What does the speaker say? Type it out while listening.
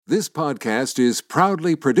This podcast is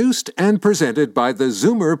proudly produced and presented by the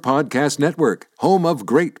Zoomer Podcast Network, home of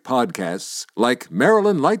great podcasts like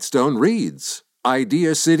Marilyn Lightstone Reads,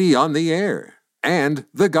 Idea City on the Air, and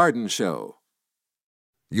The Garden Show.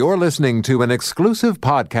 You're listening to an exclusive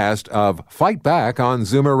podcast of Fight Back on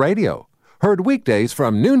Zoomer Radio. Heard weekdays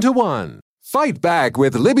from noon to 1. Fight Back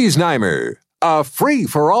with Libby Znaimer. A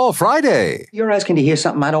free-for-all Friday. You're asking to hear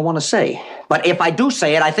something I don't want to say. But if I do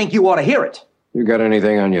say it, I think you ought to hear it. You got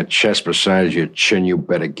anything on your chest besides your chin, you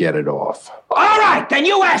better get it off. All right, then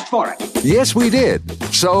you asked for it. Yes, we did.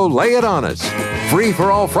 So lay it on us.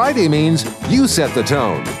 Free-for-all Friday means you set the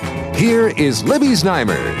tone. Here is Libby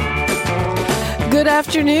Znaimer. Good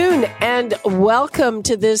afternoon and welcome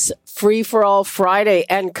to this Free-for-all Friday.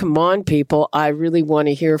 And come on, people, I really want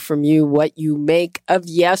to hear from you what you make of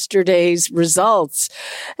yesterday's results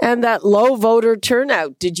and that low voter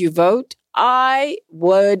turnout. Did you vote? I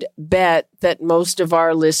would bet that most of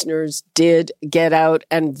our listeners did get out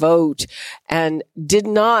and vote and did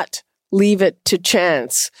not leave it to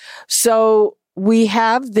chance. So we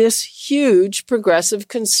have this huge progressive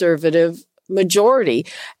conservative majority.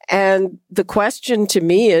 And the question to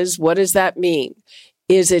me is, what does that mean?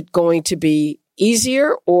 Is it going to be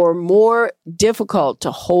easier or more difficult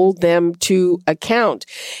to hold them to account?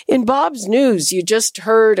 In Bob's News, you just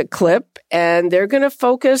heard a clip, and they're going to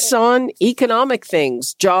focus on economic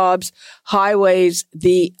things, jobs, highways,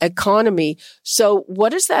 the economy. So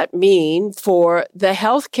what does that mean for the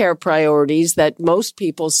healthcare priorities that most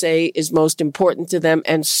people say is most important to them,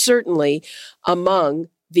 and certainly among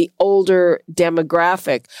the older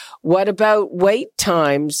demographic? What about wait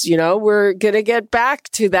times? You know, we're going to get back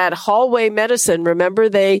to that hallway medicine. Remember,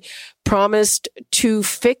 they promised to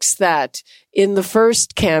fix that in the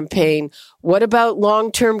first campaign. What about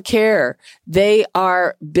long-term care? They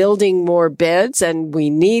are building more beds and we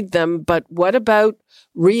need them, but what about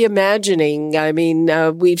reimagining? I mean,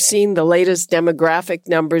 we've seen the latest demographic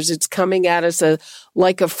numbers. It's coming at us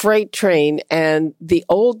like a freight train, and the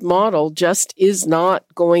old model just is not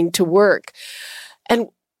going to work. And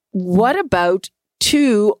what about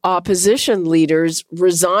two opposition leaders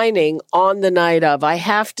resigning on the night of? I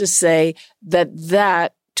have to say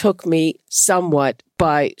that took me somewhat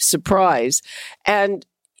by surprise. And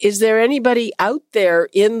is there anybody out there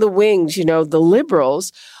in the wings, you know, the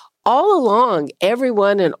Liberals? All along,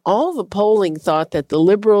 everyone and all the polling thought that the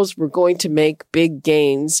Liberals were going to make big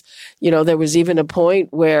gains. You know, there was even a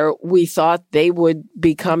point where we thought they would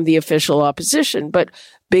become the official opposition, but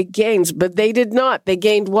big gains. But they did not. They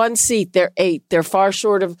gained one seat. They're 8. They're far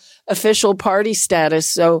short of official party status.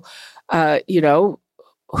 So, you know,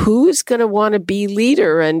 who's going to want to be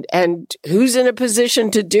leader and who's in a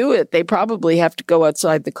position to do it? They probably have to go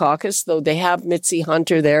outside the caucus, though they have Mitzi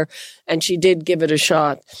Hunter there, and she did give it a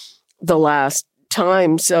shot the last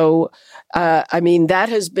time. So, I mean, that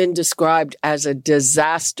has been described as a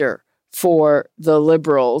disaster for the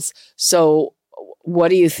Liberals. So what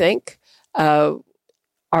do you think? Are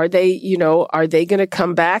they going to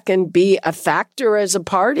come back and be a factor as a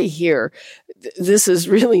party here? This is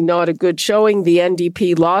really not a good showing. The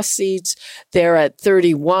NDP lost seats. They're at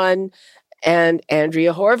 31. And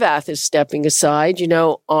Andrea Horwath is stepping aside. You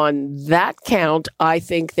know, on that count, I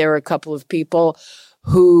think there are a couple of people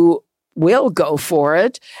who will go for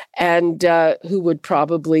it and who would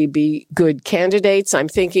probably be good candidates. I'm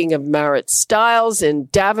thinking of Marit Stiles in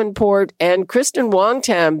Davenport and Kristen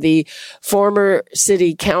Wongtam, the former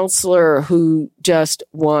city councillor who just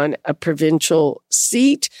won a provincial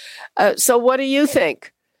seat. So what do you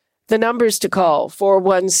think? The numbers to call,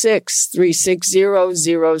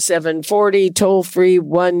 416-360-0740, toll free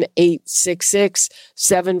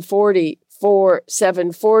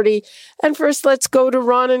 1-866-740-4740. And first, let's go to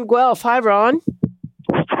Ron in Guelph. Hi, Ron.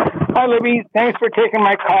 Hi, Libby. Thanks for taking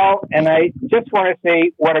my call. And I just want to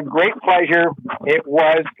say what a great pleasure it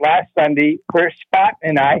was last Sunday for Spot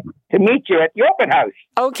and I to meet you at the open house.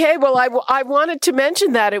 Okay, well, I wanted to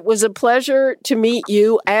mention that. It was a pleasure to meet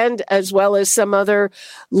you and as well as some other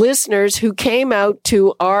listeners who came out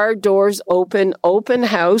to our Doors Open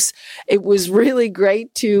house. It was really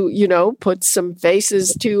great to, you know, put some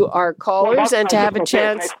faces to our callers and to have a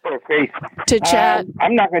chance to chat.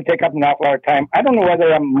 I'm not going to take up an awful lot of time. I don't know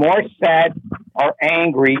whether I'm more sad or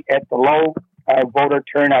angry at the low voter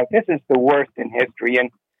turnout. This is the worst in history. And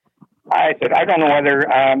I said, I don't know whether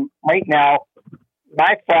right now,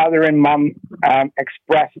 my father and mom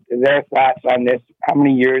expressed their thoughts on this how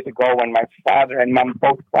many years ago when my father and mom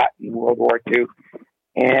both fought in World War II.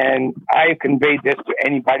 And I conveyed this to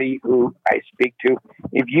anybody who I speak to.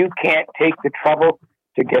 If you can't take the trouble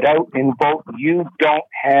to get out and vote, you don't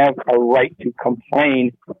have a right to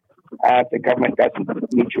complain if the government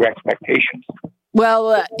doesn't meet your expectations.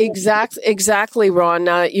 Well, exactly, Ron.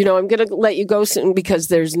 I'm going to let you go soon because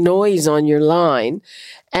there's noise on your line.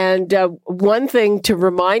 And one thing to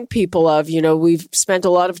remind people of, we've spent a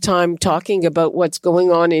lot of time talking about what's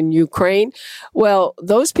going on in Ukraine. Well,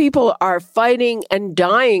 those people are fighting and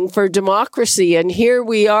dying for democracy. And here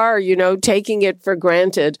we are, taking it for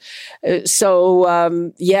granted. But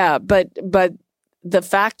the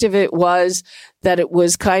fact of it was that it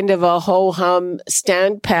was kind of a ho-hum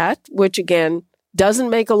stand pat, which again, doesn't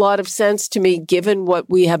make a lot of sense to me, given what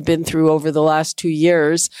we have been through over the last 2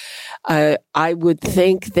 years. I would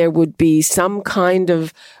think there would be some kind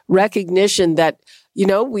of recognition that,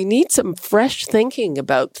 we need some fresh thinking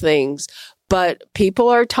about things, but people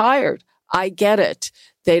are tired. I get it.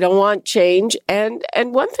 They don't want change. And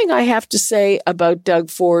one thing I have to say about Doug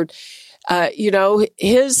Ford,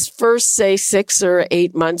 his first, 6 or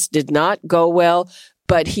 8 months did not go well.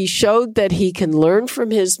 But he showed that he can learn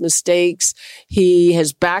from his mistakes. He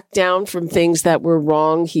has backed down from things that were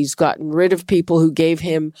wrong. He's gotten rid of people who gave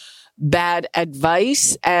him bad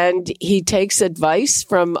advice, and he takes advice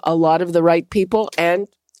from a lot of the right people, and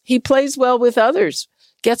he plays well with others,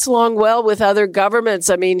 gets along well with other governments.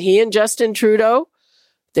 I mean, he and Justin Trudeau,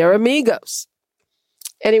 they're amigos.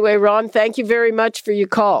 Anyway, Ron, thank you very much for your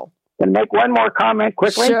call. Can I make one more comment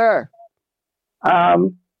quickly? Sure.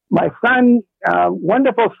 My son,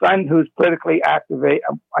 wonderful son who's politically active,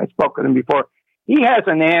 I spoke with him before, he has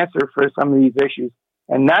an answer for some of these issues,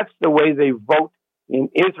 and that's the way they vote in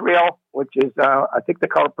Israel, which is, I think they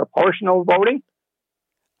call it proportional voting.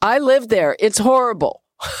 I live there. It's horrible.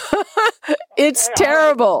 It's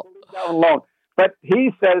terrible. But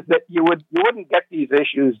he says that you wouldn't get these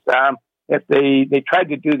issues if they tried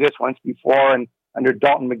to do this once before, and under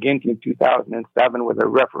Dalton McGuinty in 2007 with a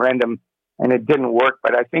referendum, and it didn't work.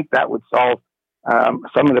 But I think that would solve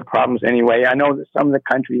some of the problems anyway. I know that some of the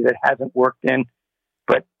countries it hasn't worked in,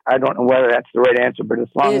 but I don't know whether that's the right answer. But as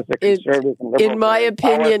long as the conservatives and liberals, in my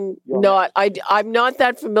opinion, not. I'm not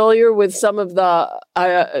that familiar with some of the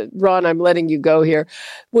Ron. I'm letting you go here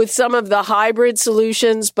with some of the hybrid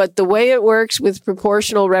solutions, but the way it works with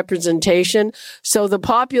proportional representation. So the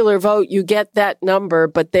popular vote, you get that number,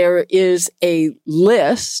 but there is a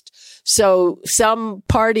list. So some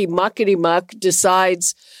party muckety-muck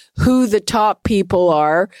decides who the top people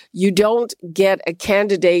are. You don't get a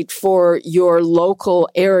candidate for your local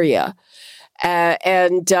area.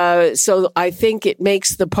 So I think it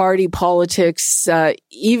makes the party politics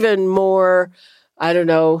even more,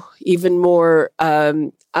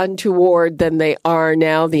 untoward than they are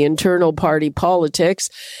now, the internal party politics.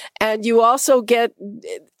 And you also get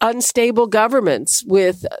unstable governments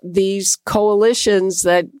with these coalitions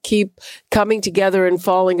that keep coming together and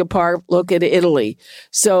falling apart. Look at Italy.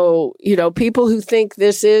 So, people who think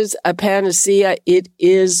this is a panacea, it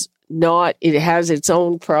is not. It has its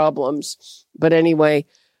own problems. But anyway,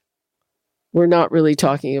 we're not really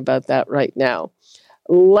talking about that right now.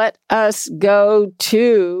 Let us go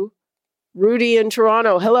to Rudy in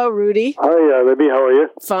Toronto. Hello, Rudy. Hi, Libby. How are you?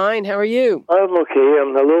 Fine. How are you? I'm okay.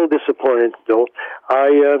 I'm a little disappointed, though.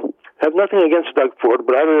 I have nothing against Doug Ford,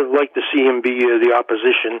 but I would like to see him be the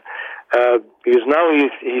opposition because now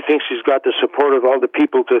he thinks he's got the support of all the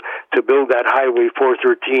people to build that Highway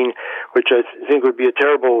 413, which I think would be a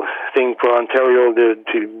terrible thing for Ontario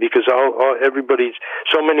because everybody's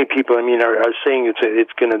so many people. Are saying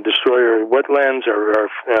it's going to destroy our wetlands,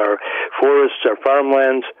 our forests, our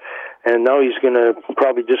farmlands. And now he's going to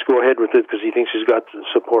probably just go ahead with it because he thinks he's got the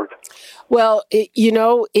support. Well,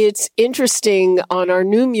 it's interesting. On our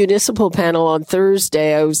new municipal panel on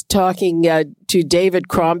Thursday, I was talking to David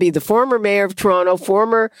Crombie, the former mayor of Toronto,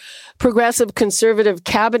 former progressive conservative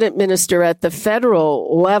cabinet minister at the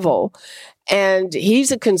federal level. And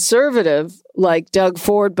he's a conservative like Doug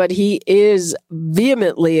Ford, but he is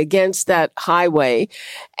vehemently against that highway.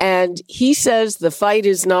 And he says the fight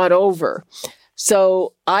is not over.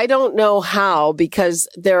 So I don't know how, because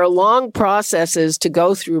there are long processes to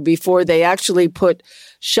go through before they actually put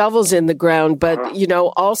shovels in the ground. But,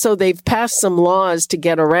 also they've passed some laws to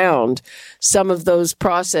get around some of those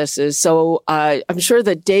processes. So I'm sure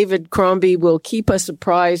that David Crombie will keep us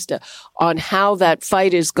apprised on how that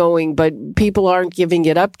fight is going. But people aren't giving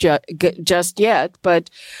it up just yet. But,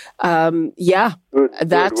 Good. Well,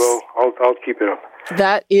 I'll keep it up.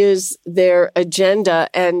 That is their agenda.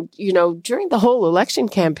 And, during the whole election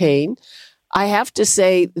campaign, I have to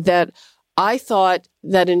say that I thought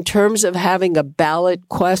that in terms of having a ballot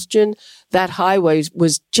question, that highway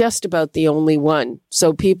was just about the only one.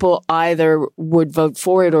 So people either would vote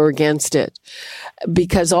for it or against it.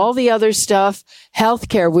 Because all the other stuff,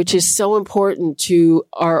 healthcare, which is so important to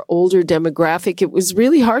our older demographic, it was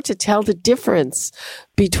really hard to tell the difference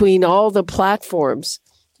between all the platforms.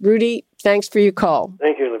 Rudy, thanks for your call.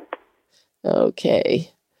 Thank you. Okay.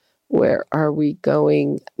 Where are we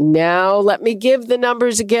going now? Let me give the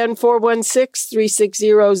numbers again.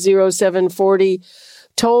 416-360-0740.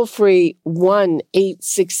 Toll free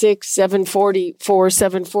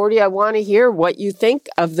 1-866-740-4740. I want to hear what you think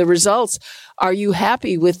of the results. Are you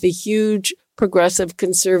happy with the huge progressive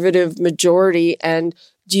conservative majority? And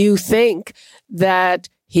do you think that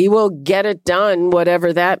he will get it done,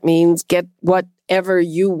 whatever that means, get whatever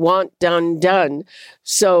you want done?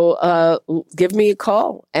 So give me a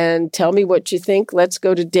call and tell me what you think. Let's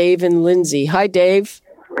go to Dave and Lindsay. Hi, Dave.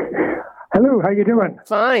 Hello, how you doing?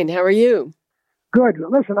 Fine. How are you? Good.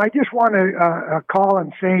 Listen, I just want to call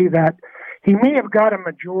and say that he may have got a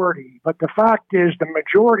majority, but the fact is the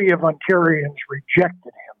majority of Ontarians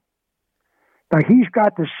rejected him. Now, he's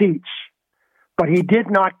got the seats, but he did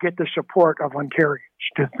not get the support of Ontarians.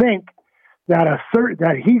 To think that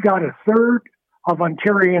he got a third of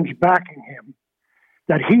Ontarians backing him,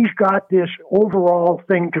 that he's got this overall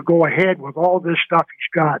thing to go ahead with all this stuff he's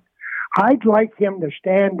got. I'd like him to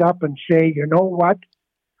stand up and say, you know what?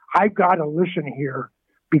 I've got to listen here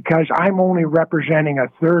because I'm only representing a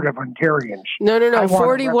third of Ontarians. No.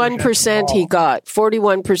 41% he got.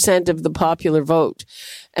 41% of the popular vote.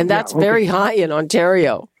 And that's very high in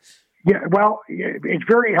Ontario. Yeah, well, it's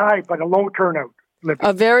very high, but a low turnout.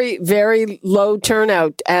 A very, very low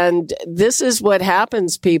turnout. And this is what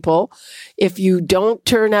happens, people. If you don't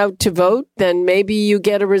turn out to vote, then maybe you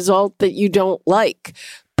get a result that you don't like.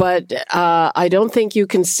 But I don't think you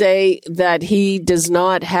can say that he does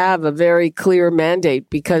not have a very clear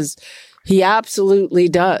mandate, because he absolutely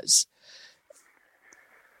does.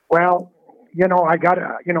 Well,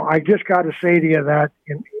 I just got to say to you that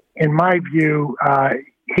in my view,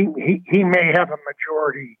 he may have a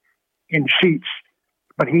majority in seats,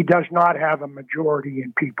 but he does not have a majority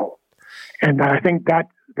in people. And I think that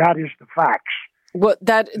is the facts. Well,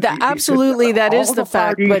 that absolutely, that is the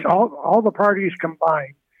fact. But all the parties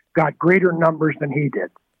combined got greater numbers than he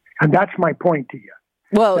did. And that's my point to you.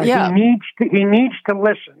 Well, yeah. He needs to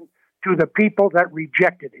listen to the people that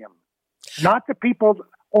rejected him. Not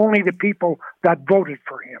only the people that voted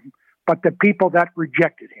for him, but the people that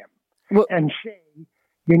rejected him. Well, and say,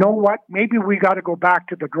 you know what, maybe we got to go back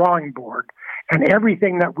to the drawing board, and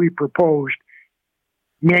everything that we proposed,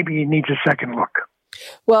 maybe he needs a second look.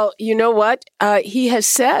 Well, you know what? He has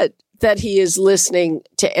said that he is listening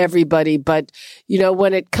to everybody. But,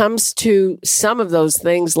 when it comes to some of those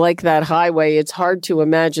things like that highway, it's hard to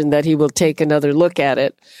imagine that he will take another look at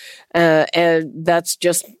it. And that's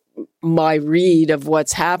just my read of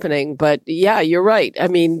what's happening. But yeah, you're right. I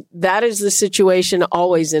mean, that is the situation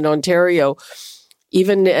always in Ontario.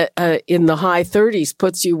 Even in the high 30s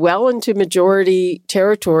puts you well into majority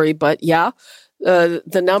territory. But yeah,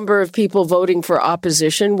 the number of people voting for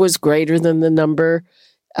opposition was greater than the number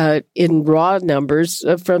in raw numbers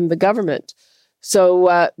from the government.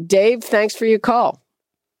 So, Dave, thanks for your call.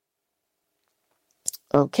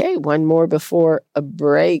 Okay, one more before a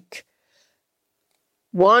break.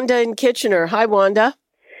 Wanda in Kitchener. Hi, Wanda.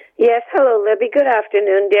 Yes, hello, Libby. Good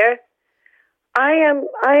afternoon, dear.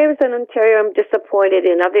 I was in Ontario. I'm disappointed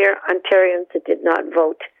in other Ontarians that did not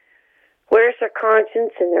vote. Where's their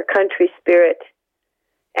conscience and their country spirit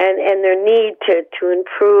and their need to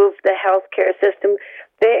improve the healthcare system?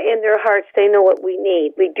 In their hearts, they know what we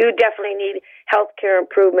need. We do definitely need healthcare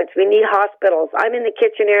improvements. We need hospitals. I'm in the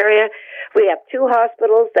Kitchener area. We have 2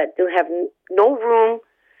 hospitals that do have no room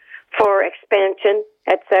for expansion,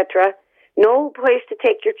 etc. No place to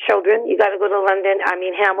take your children. You got to go to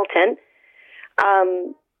Hamilton.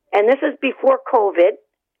 And this is before COVID.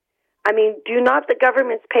 Do not the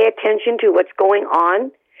governments pay attention to what's going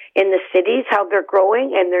on in the cities, how they're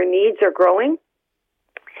growing and their needs are growing?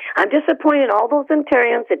 I'm disappointed in all those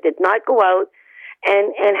Ontarians that did not go out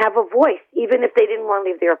and have a voice. Even if they didn't want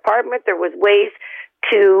to leave their apartment, there was ways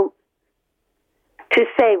to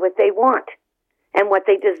say what they want and what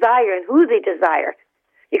they desire and who they desire.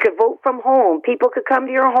 You could vote from home. People could come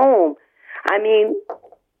to your home.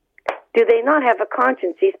 Do they not have a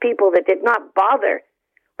conscience, these people that did not bother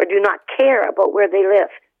or do not care about where they live?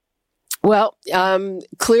 Well,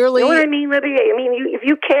 clearly... You know what I mean, Libby? If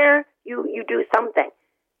you care, you do something.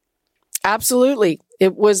 Absolutely.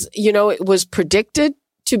 It was predicted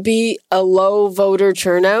to be a low voter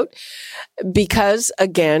turnout because,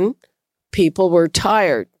 again, people were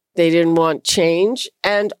tired. They didn't want change.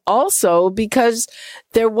 And also because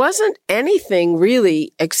there wasn't anything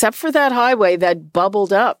really, except for that highway, that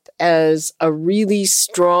bubbled up as a really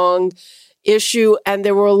strong issue. And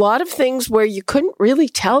there were a lot of things where you couldn't really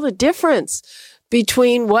tell the difference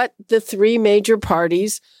between what the three major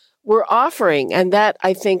parties were offering. And that,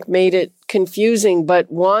 I think, made it confusing.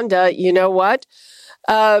 But Wanda, you know what?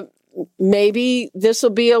 Maybe this will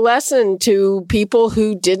be a lesson to people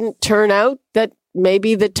who didn't turn out, that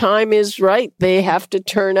maybe the time is right. They have to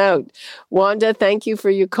turn out. Wanda, thank you for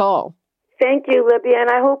your call. Thank you, Libby. And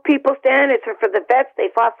I hope people stand. It's for the vets. They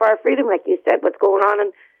fought for our freedom, like you said. What's going on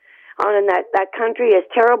in that country is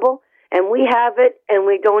terrible. And we have it, and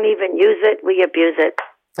we don't even use it. We abuse it.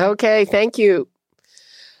 Okay, thank you.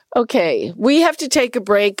 Okay, we have to take a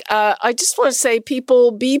break. I just want to say,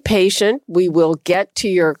 people, be patient. We will get to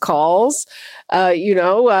your calls,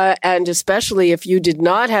 and especially if you did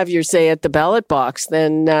not have your say at the ballot box,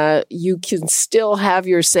 then you can still have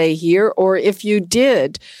your say here. Or if you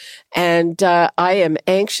did, and I am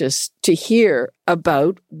anxious to hear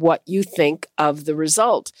about what you think of the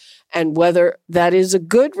result and whether that is a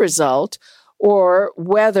good result, or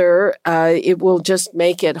whether it will just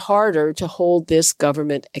make it harder to hold this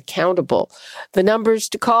government accountable. The numbers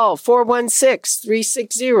to call,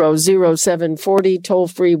 416-360-0740,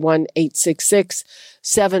 toll-free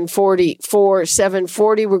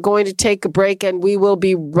 1-866-740-4740. We're going to take a break, and we will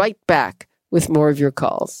be right back with more of your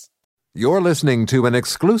calls. You're listening to an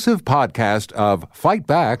exclusive podcast of Fight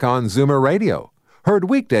Back on Zoomer Radio. Heard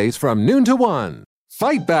weekdays from noon to 1.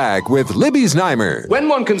 Fight Back with Libby Znaimer. When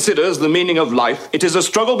one considers the meaning of life, it is a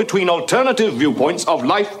struggle between alternative viewpoints of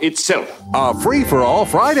life itself. A free-for-all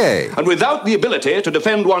Friday. And without the ability to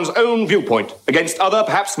defend one's own viewpoint against other,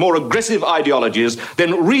 perhaps more aggressive ideologies,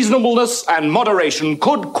 then reasonableness and moderation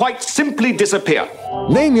could quite simply disappear.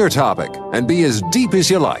 Name your topic and be as deep as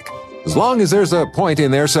you like, as long as there's a point in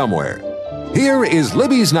there somewhere. Here is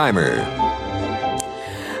Libby Znaimer.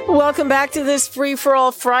 Welcome back to this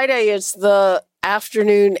Free-for-All Friday. It's the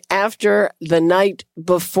afternoon after the night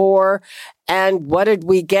before. And what did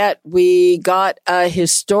we get? We got a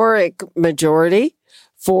historic majority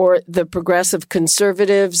for the Progressive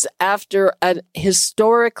Conservatives after a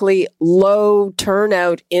historically low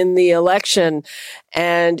turnout in the election.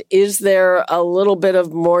 And is there a little bit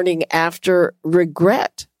of morning after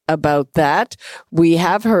regret about that? We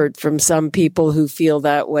have heard from some people who feel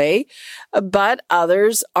that way, but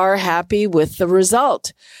others are happy with the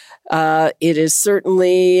result. It is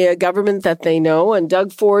certainly a government that they know, and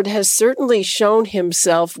Doug Ford has certainly shown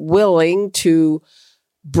himself willing to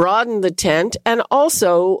broaden the tent and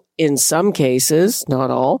also, in some cases, not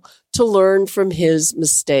all, to learn from his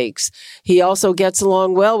mistakes. He also gets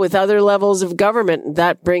along well with other levels of government, and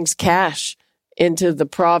that brings cash into the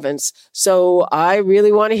province. So I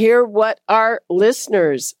really want to hear what our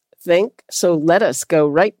listeners think. So let us go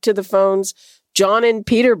right to the phones. John in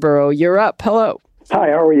Peterborough, you're up. Hello.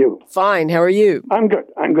 Hi, how are you? Fine, how are you? I'm good.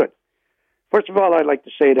 First of all, I'd like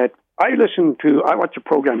to say that I watched a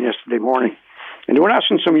program yesterday morning, and they were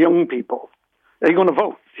asking some young people, are you going to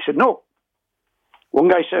vote? They said, no. One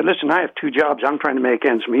guy said, listen, I have 2 jobs. I'm trying to make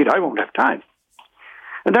ends meet. I won't have time.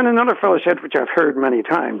 And then another fellow said, which I've heard many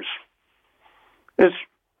times, is,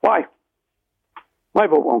 why? My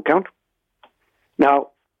vote won't count.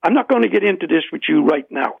 Now, I'm not going to get into this with you right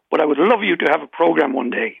now, but I would love you to have a program one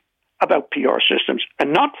day about PR systems,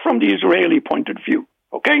 and not from the Israeli point of view,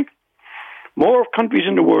 okay? More countries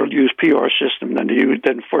in the world use PR system than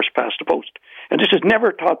first past the post. And this is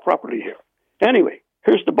never taught properly here. Anyway,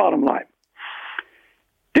 here's the bottom line.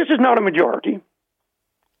 This is not a majority.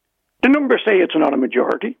 The numbers say it's not a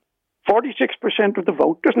majority. 46% of the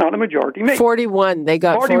vote is not a majority. 41. They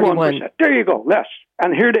got 41%. There you go, less.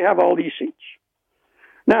 And here they have all these seats.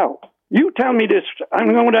 Now, you tell me this.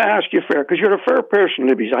 I'm going to ask you fair, because you're a fair person,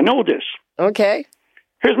 Libby. I know this. Okay.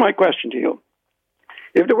 Here's my question to you.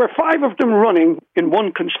 If there were 5 of them running in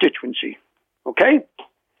one constituency, okay,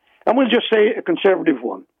 and we'll just say a Conservative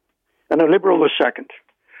one, and a Liberal was second,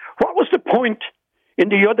 what was the point in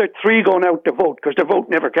the other 3 going out to vote? Because the vote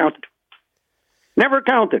never counted. Never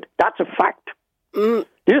counted. That's a fact.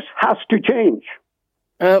 This has to change.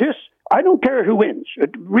 I don't care who wins.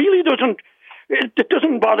 It really doesn't. It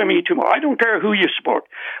doesn't bother me too much. I don't care who you support.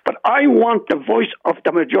 But I want the voice of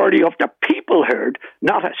the majority of the people heard,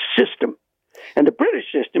 not a system. And the British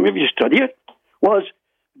system, if you study it,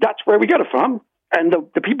 that's where we get it from. And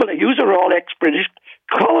the people that use it are all ex-British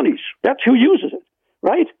colonies. That's who uses it,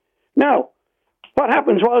 right? Now, what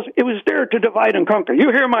happens it was there to divide and conquer.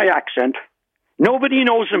 You hear my accent. Nobody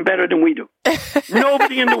knows them better than we do.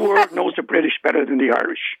 Nobody in the world knows the British better than the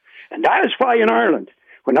Irish. And that is why in Ireland,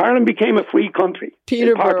 when Ireland became a free country,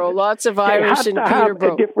 Peterborough, lots of Irish in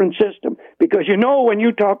Peterborough. Have a different system. Because, when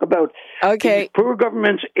you talk about poor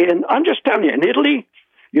governments I'm just telling you, in Italy,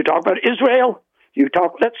 you talk about Israel,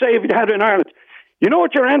 let's say if you had it in Ireland, you know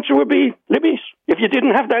what your answer would be, Libby? If you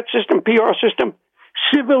didn't have that system, PR system,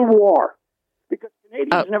 civil war. Because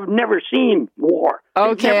Canadians have never seen war.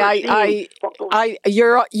 Okay,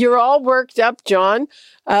 you're all worked up, John.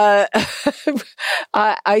 I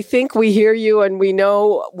think we hear you and we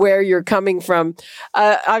know where you're coming from.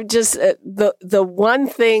 I'm just the one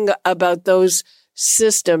thing about those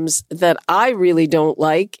systems that I really don't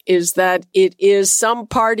like is that it is some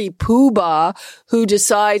party poobah who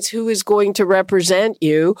decides who is going to represent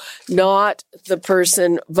you, not the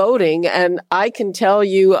person voting. And I can tell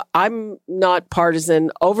you, I'm not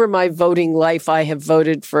partisan. Over my voting life, I have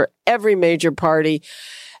voted for every major party.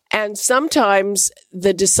 And sometimes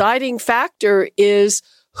the deciding factor is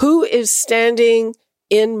who is standing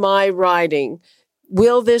in my riding.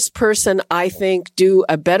 Will this person, I think, do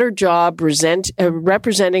a better job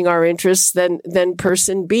representing our interests than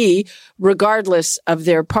person B, regardless of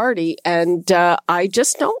their party? And I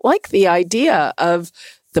just don't like the idea of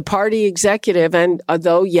the party executive. And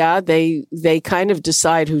although, they kind of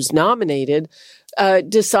decide who's nominated,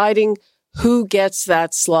 deciding who gets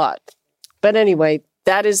that slot. But anyway,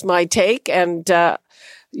 that is my take. And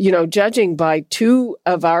judging by two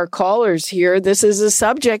of our callers here, this is a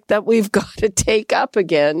subject that we've got to take up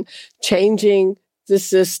again, changing the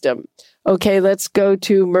system. Okay, let's go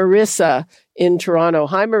to Marissa in Toronto.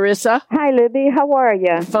 Hi, Marissa. Hi, Libby. How are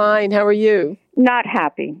you? Fine. How are you? Not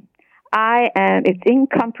happy. It's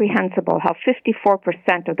incomprehensible how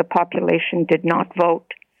 54% of the population did not vote.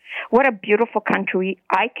 What a beautiful country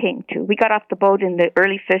I came to. We got off the boat in the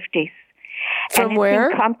early 50s. From where?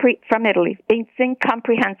 From Italy. It's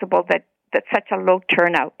incomprehensible that such a low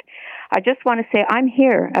turnout. I just want to say I'm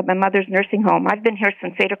here at my mother's nursing home. I've been here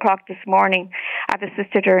since 8 o'clock this morning. I've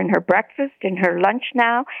assisted her in her breakfast, in her lunch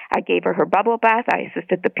now. I gave her bubble bath. I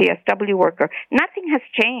assisted the PSW worker. Nothing has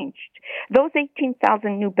changed. Those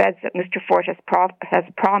 18,000 new beds that Mr. Ford has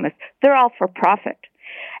promised, they're all for profit.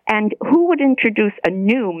 And who would introduce a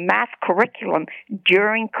new math curriculum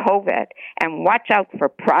during COVID and watch out for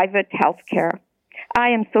private health care? I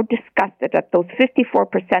am so disgusted at those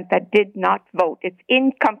 54% that did not vote. It's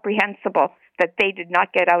incomprehensible that they did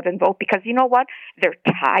not get out and vote because you know what? They're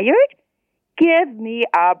tired. Give me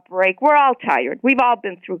a break. We're all tired. We've all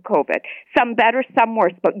been through COVID. Some better, some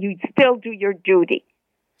worse, but you still do your duty.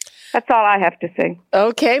 That's all I have to say.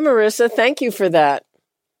 Okay, Marissa, thank you for that.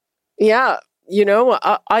 Yeah.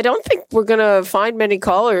 I don't think we're going to find many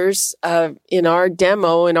callers in our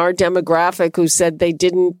demographic who said they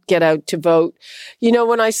didn't get out to vote.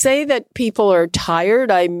 When I say that people are tired,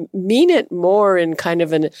 I mean it more in kind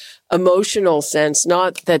of an emotional sense,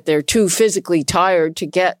 not that they're too physically tired to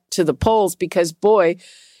get to the polls because, boy,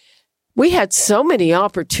 we had so many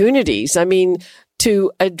opportunities. I mean, to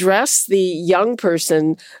address the young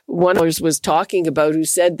person one was talking about who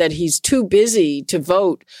said that he's too busy to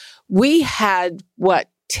vote. We had,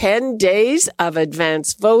 10 days of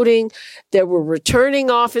advance voting. There were returning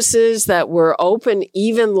offices that were open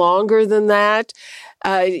even longer than that.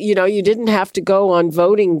 You didn't have to go on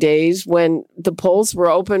voting days when the polls were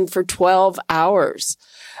open for 12 hours.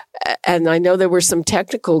 And I know there were some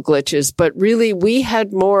technical glitches, but really we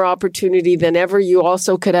had more opportunity than ever. You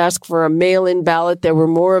also could ask for a mail-in ballot. There were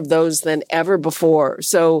more of those than ever before.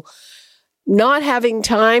 So not having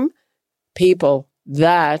time, people,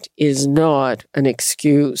 that is not an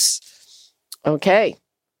excuse. Okay.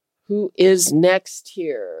 Who is next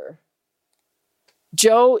here?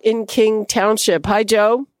 Joe in King Township. Hi,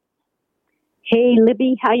 Joe. Hey,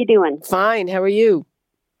 Libby. How you doing? Fine. How are you?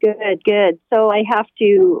 Good. So I have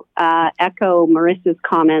to echo Marissa's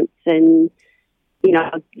comments and,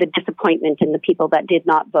 the disappointment in the people that did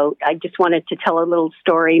not vote. I just wanted to tell a little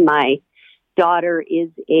story. My daughter is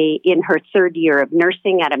in her third year of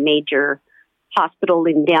nursing at a major hospital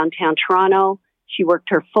in downtown Toronto. She worked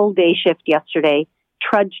her full day shift yesterday,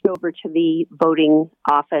 trudged over to the voting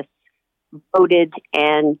office, voted,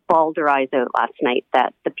 and bawled her eyes out last night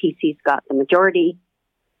that the PCs got the majority.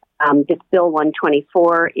 This Bill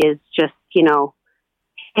 124 is just,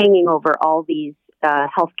 hanging over all these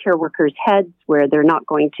healthcare workers' heads where they're not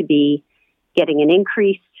going to be getting an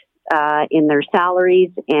increase in their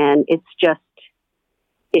salaries. And it's just,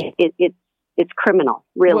 it's criminal,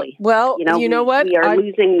 really. Well, you know what? We are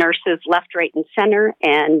losing nurses left, right, and center,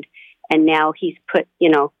 and now he's put,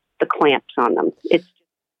 the clamps on them. It's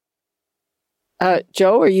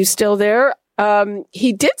Joe, are you still there?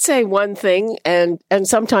 He did say one thing, and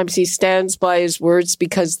sometimes he stands by his words,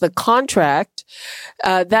 because the contract,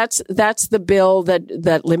 that's the bill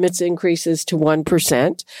that limits increases to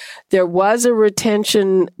 1%. There was a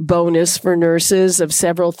retention bonus for nurses of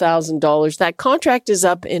several $1,000s. That contract is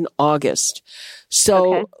up in August.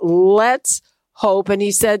 So let's hope, and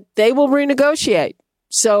he said they will renegotiate.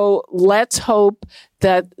 So let's hope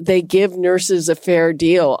that they give nurses a fair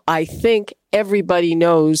deal. I think everybody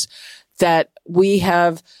knows that we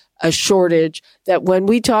have a shortage, that when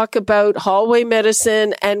we talk about hallway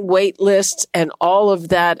medicine and wait lists and all of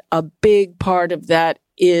that, a big part of that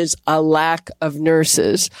is a lack of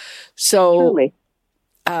nurses. So,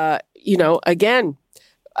 again,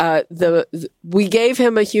 we gave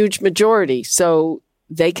him a huge majority, so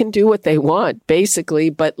they can do what they want, basically,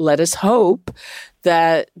 but let us hope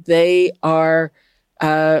that they are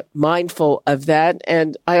mindful of that.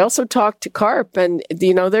 And I also talked to CARP, and,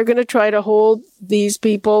 they're going to try to hold these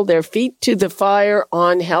people, their feet to the fire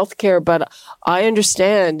on healthcare. But I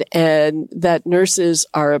understand and that nurses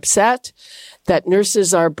are upset, that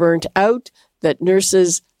nurses are burnt out, that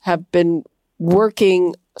nurses have been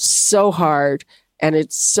working so hard, and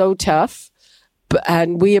it's so tough.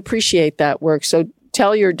 And we appreciate that work. So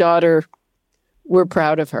tell your daughter we're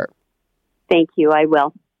proud of her. Thank you. I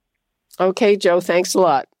will. Okay, Joe, thanks a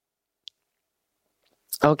lot.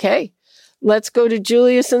 Okay, let's go to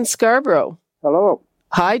Julius in Scarborough. Hello.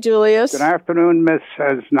 Hi, Julius. Good afternoon,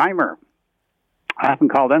 Mrs. Neimer. I haven't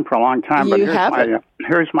called in for a long time, but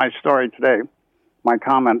here's my story today, my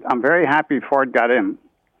comment. I'm very happy Ford got in,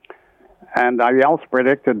 and I also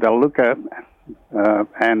predicted Del Duca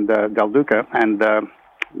and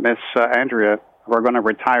Miss Andrea were going to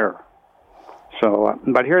retire. So,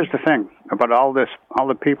 but here's the thing about all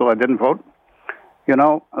the people that didn't vote.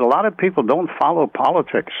 A lot of people don't follow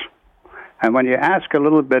politics. And when you ask a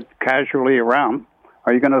little bit casually around,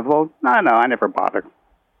 are you going to vote? No, I never bother.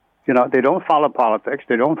 They don't follow politics.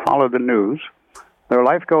 They don't follow the news. Their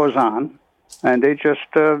life goes on, and they just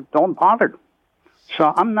don't bother.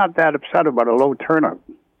 So I'm not that upset about a low turnout.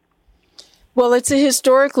 Well, it's a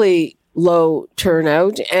historically low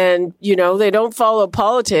turnout, and, they don't follow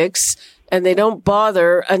politics. And they don't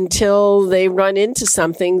bother until they run into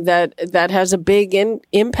something that has a big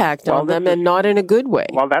impact on them, and not in a good way.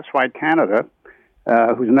 Well, that's why Canada,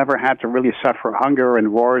 who's never had to really suffer hunger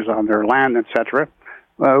and wars on their land, etc.,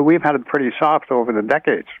 we've had it pretty soft over the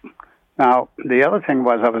decades. Now, the other thing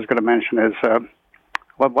I was going to mention is,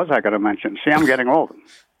 what was I going to mention? See, I'm getting old.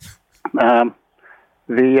 The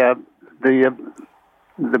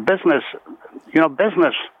business,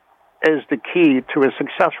 business is the key to a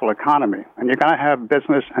successful economy. And you're going to have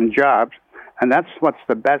business and jobs, and that's what's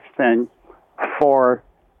the best thing for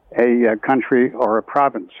a country or a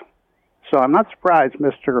province. So I'm not surprised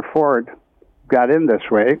Mr. Ford got in this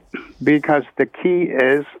way, because the key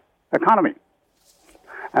is economy.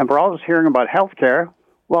 And we're always hearing about healthcare.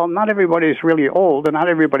 Well, not everybody's really old and not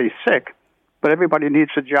everybody's sick, but everybody needs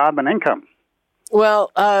a job and income.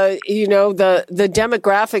 Well, the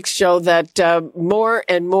demographics show that more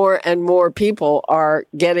and more and more people are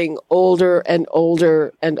getting older and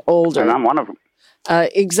older and older. And I'm one of them.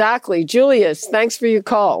 Exactly. Julius, thanks for your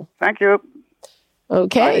call. Thank you.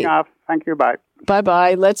 Okay. Signing off. Thank you. Bye.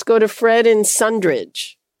 Bye-bye. Let's go to Fred in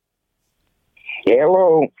Sundridge.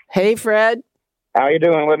 Hello. Hey, Fred. How you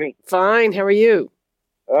doing, Libby? Fine. How are you?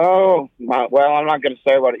 Oh, well, I'm not going to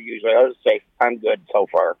say what it usually. I'll just say I'm good so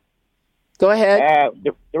far. Go ahead.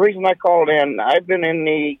 The reason I called in, I've been in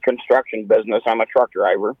the construction business. I'm a truck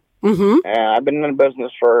driver. Mm-hmm. I've been in the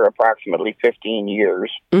business for approximately 15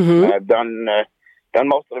 years. Mm-hmm. I've done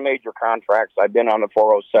most of the major contracts. I've been on the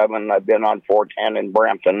 407. I've been on 410 in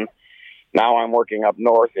Brampton. Now I'm working up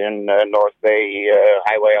north in North Bay,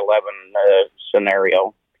 Highway 11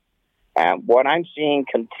 scenario. What I'm seeing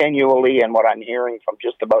continually and what I'm hearing from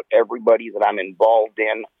just about everybody that I'm involved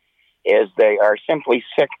in is they are simply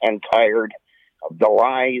sick and tired of the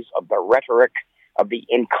lies, of the rhetoric, of the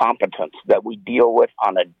incompetence that we deal with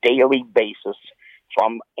on a daily basis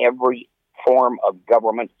from every form of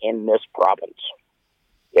government in this province.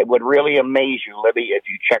 It would really amaze you, Libby, if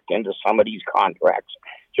you checked into some of these contracts,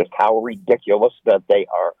 just how ridiculous that they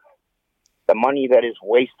are. The money that is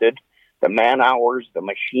wasted, the man hours, the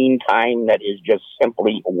machine time that is just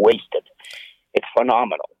simply wasted. It's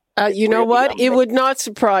phenomenal. You know what? It would not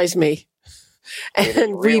surprise me.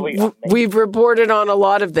 And we've reported on a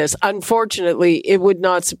lot of this. Unfortunately, it would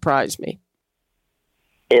not surprise me.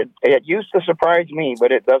 It used to surprise me,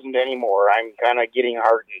 but it doesn't anymore. I'm kind of getting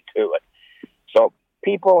hardened to it. So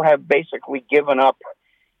people have basically given up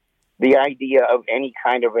the idea of any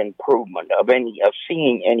kind of improvement, of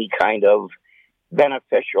seeing any kind of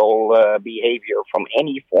beneficial behavior from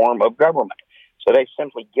any form of government. So they've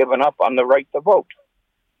simply given up on the right to vote.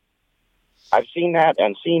 I've seen that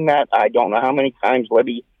and seen that. I don't know how many times,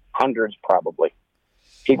 Libby, hundreds probably.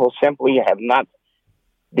 People simply have not,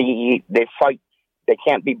 they fight, they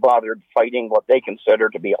can't be bothered fighting what they consider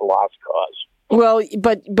to be a lost cause. Well,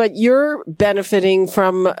 but you're benefiting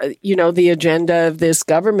from, the agenda of this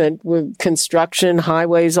government with construction,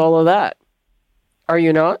 highways, all of that. Are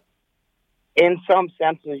you not? In some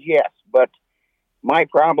senses, yes. But my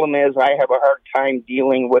problem is I have a hard time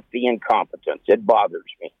dealing with the incompetence. It bothers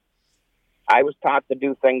me. I was taught to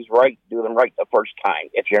do things right, do them right the first time.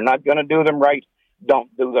 If you're not going to do them right, don't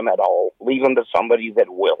do them at all. Leave them to somebody that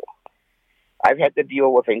will. I've had to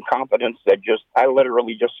deal with incompetence that I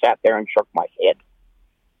literally just sat there and shook my head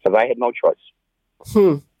because I had no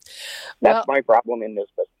choice. That's my problem in this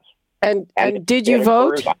business. And did you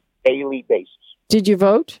vote? On a daily basis. Did you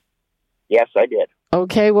vote? Yes, I did.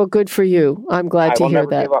 Okay, well, good for you. I'm glad to hear that. I will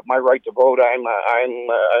never give up my right to vote. I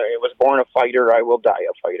was born a fighter. I will die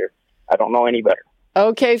a fighter. I don't know any better.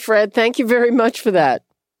 Okay, Fred, thank you very much for that.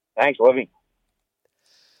 Thanks, Livy.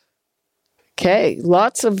 Okay,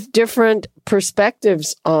 lots of different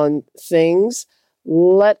perspectives on things.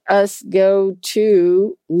 Let us go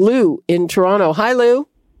to Lou in Toronto. Hi, Lou.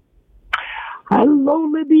 Hello,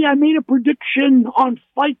 Libby. I made a prediction on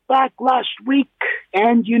Fight Back last week,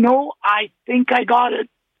 and I think I got it.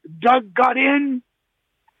 Doug got in.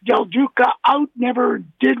 Del Duca out, never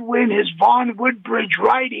did win his Vaughan Woodbridge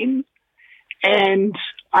riding. And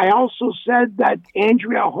I also said that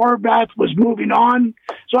Andrea Horvath was moving on.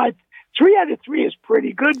 So 3 out of 3 is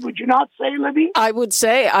pretty good. Would you not say, Libby? I would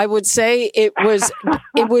say it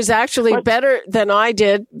was actually better than I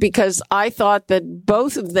did because I thought that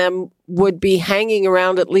both of them would be hanging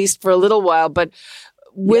around at least for a little while. But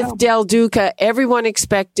with Del Duca, everyone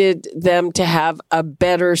expected them to have a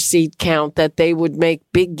better seat count, that they would make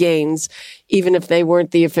big gains, even if they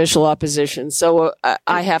weren't the official opposition. So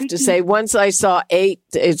I have to say, once I saw 8,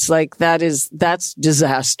 it's like that's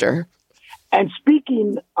disaster. And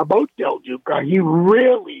speaking about Del Duca, he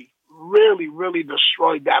really, really, really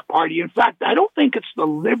destroyed that party. In fact, I don't think it's the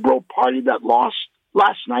Liberal Party that lost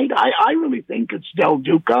last night. I really think it's Del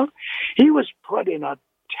Duca. He was put in a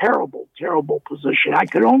terrible, terrible position. I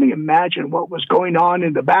could only imagine what was going on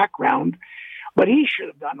in the background, but he should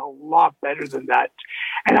have done a lot better than that.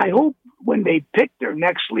 And I hope when they pick their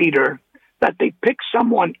next leader that they pick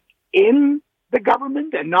someone in the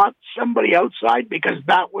government and not somebody outside, because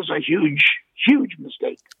that was a huge, huge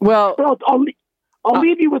mistake. Well, I'll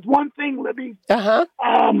leave you with one thing, Libby. Uh-huh.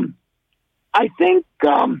 I think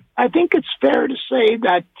it's fair to say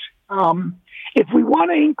that if we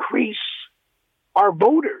want to increase our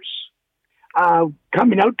voters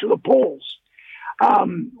coming out to the polls,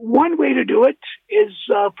 one way to do it is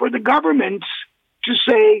for the government to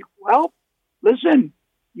say, well, listen,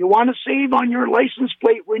 you want to save on your license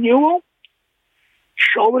plate renewal?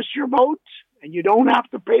 Show us your vote, and you don't have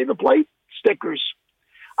to pay the plate stickers.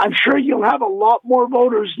 I'm sure you'll have a lot more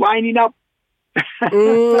voters lining up. I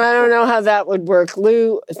don't know how that would work.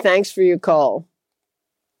 Lou, thanks for your call.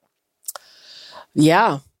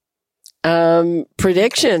 Yeah.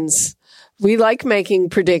 Predictions. We like making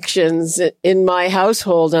predictions in my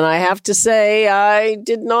household, and I have to say I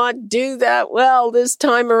did not do that well this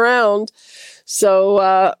time around. So,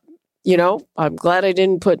 I'm glad I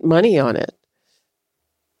didn't put money on it.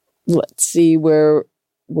 Let's see where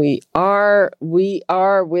we are. We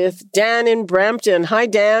are with Dan in Brampton. Hi,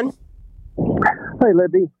 Dan. Hi,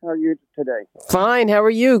 Libby. How are you today? Fine. How are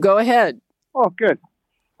you? Go ahead. Oh, good.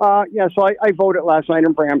 So I voted last night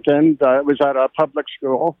in Brampton. It was at a public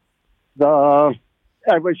school. I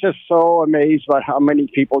was just so amazed by how many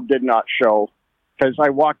people did not show, because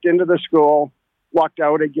I walked into the school, walked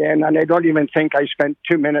out again, and I don't even think I spent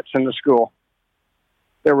 2 minutes in the school.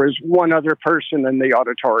 There was one other person in the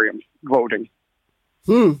auditorium voting.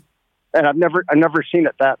 And I've never seen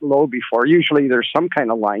it that low before. Usually there's some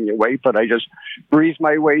kind of line you wait, but I just breezed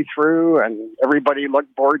my way through, and everybody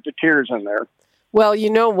looked bored to tears in there. Well,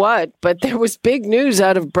 you know what? But there was big news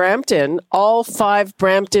out of Brampton. All 5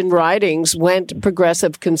 Brampton ridings went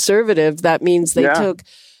Progressive Conservative. That means they took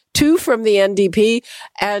 2 from the NDP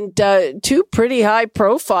and 2 pretty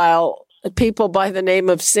high-profile people by the name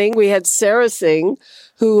of Singh. We had Sarah Singh,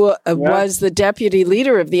 who was the deputy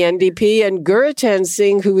leader of the NDP, and Guratan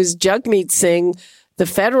Singh, who is Jagmeet Singh, the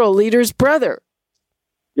federal leader's brother.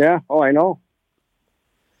 Yeah, I know.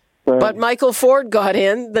 But Michael Ford got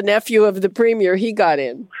in, the nephew of the premier. He got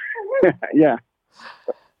in. Yeah.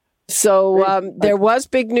 So there was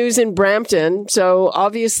big news in Brampton. So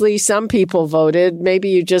obviously some people voted. Maybe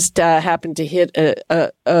you just happened to hit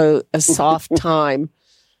a soft time,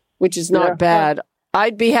 which is not bad.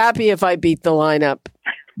 I'd be happy if I beat the lineup.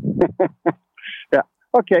 Yeah.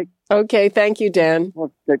 Okay. Okay. Thank you, Dan.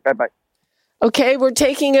 Okay. Bye-bye. Okay. We're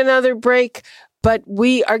taking another break, but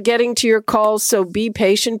we are getting to your calls. So be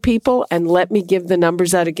patient, people. And let me give the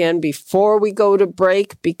numbers out again before we go to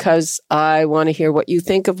break, because I want to hear what you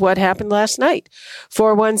think of what happened last night.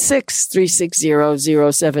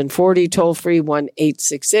 416-360-0740, toll free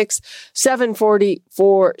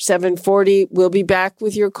 1-866-740-4740. We'll be back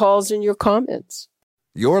with your calls and your comments.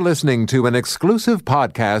 You're listening to an exclusive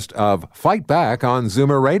podcast of Fight Back on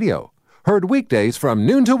Zoomer Radio. Heard weekdays from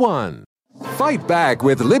noon to 1. Fight Back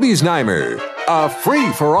with Libby Znaimer, a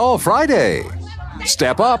free-for-all Friday.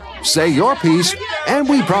 Step up, say your piece, and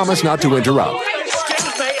we promise not to interrupt.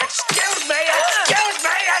 Excuse me!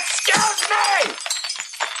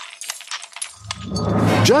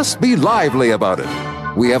 Just be lively about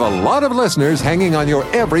it. We have a lot of listeners hanging on your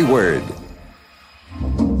every word.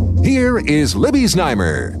 Here is Libby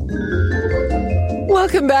Znaimer.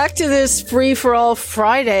 Welcome back to this Free-for-All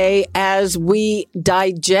Friday as we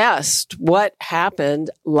digest what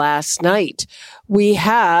happened last night. We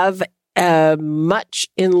have a much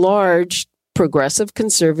enlarged progressive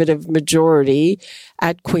conservative majority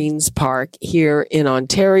at Queen's Park here in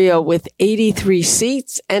Ontario with 83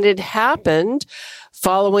 seats, and it happened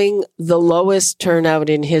following the lowest turnout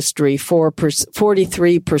in history,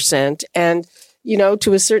 43%. And you know,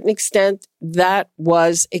 to a certain extent, that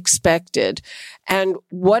was expected. And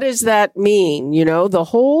what does that mean? You know, the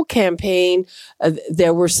whole campaign,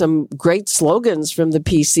 there were some great slogans from the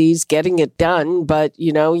PCs getting it done, but,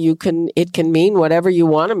 you know, it can mean whatever you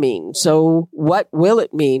want to mean. So what will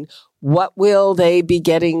it mean? What will they be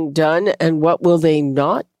getting done and what will they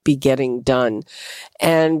not be getting done?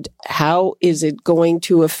 And how is it going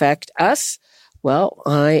to affect us? Well,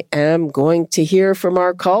 I am going to hear from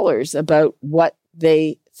our callers about what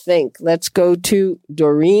they think. Let's go to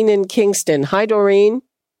Doreen in Kingston. Hi, Doreen.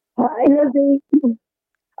 Hi, Lizzie.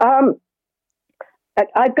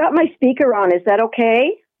 I've got my speaker on. Is that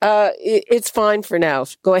okay? It's fine for now.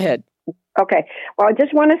 Go ahead. Okay. Well, I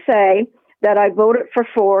just want to say that I voted for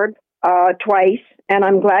Ford twice, and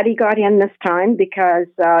I'm glad he got in this time because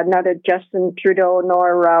neither Justin Trudeau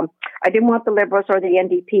nor I didn't want the Liberals or the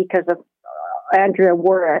NDP because of Andrea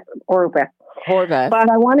Horwath. But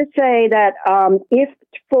I want to say that if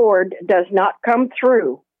Ford does not come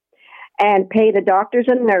through and pay the doctors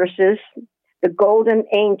and nurses, the golden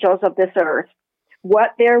angels of this earth,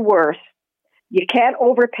 what they're worth, you can't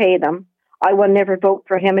overpay them. I will never vote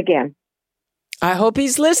for him again. I hope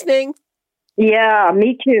he's listening. Yeah,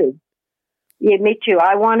 me too. Yeah, me too.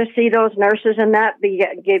 I want to see those nurses and that be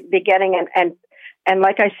getting and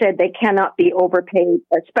like I said, they cannot be overpaid,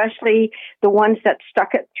 especially the ones that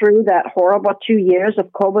stuck it through that horrible 2 years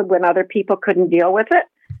of COVID when other people couldn't deal with it.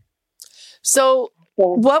 So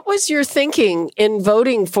what was your thinking in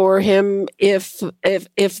voting for him if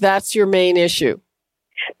that's your main issue?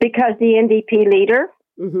 Because the NDP leader,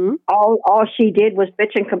 all she did was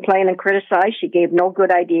bitch and complain and criticize. She gave no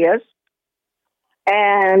good ideas.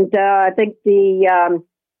 And I think the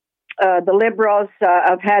Liberals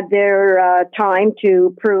have had their time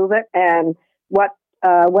to prove it, and what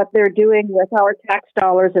they're doing with our tax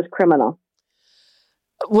dollars is criminal.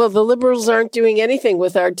 Well, the Liberals aren't doing anything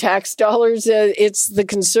with our tax dollars. It's the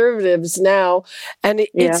Conservatives now. And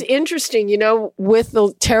it's interesting, you know, with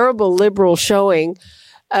the terrible Liberal showing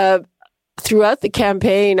throughout the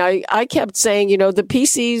campaign, I kept saying, you know, the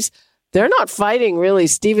PCs, they're not fighting really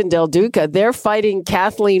Stephen Del Duca. They're fighting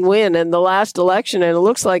Kathleen Wynne in the last election, and it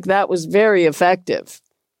looks like that was very effective.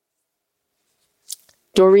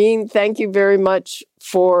 Doreen, thank you very much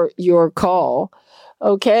for your call.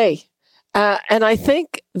 Okay. And I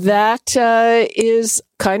think that is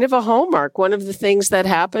kind of a hallmark. One of the things that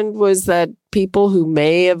happened was that people who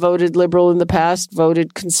may have voted Liberal in the past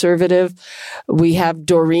voted Conservative. We have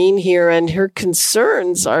Doreen here, and her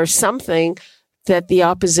concerns are something that the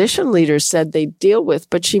opposition leaders said they'd deal with,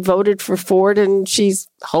 but she voted for Ford and she's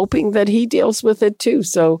hoping that he deals with it too.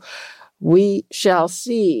 So we shall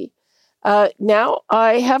see. Now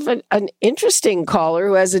I have an interesting caller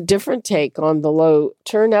who has a different take on the low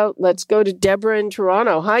turnout. Let's go to Deborah in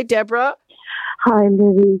Toronto. Hi, Deborah. Hi,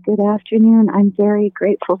 Libby. Good afternoon. I'm very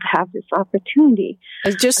grateful to have this opportunity.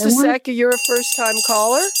 Just a sec. You're a first-time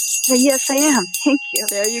caller? Yes, I am. Thank you.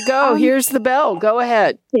 There you go. Here's the bell. Go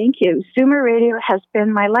ahead. Thank you. Zoomer Radio has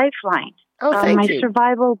been my lifeline. Oh, thank you. My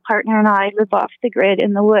survival partner and I live off the grid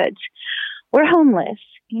in the woods. We're homeless,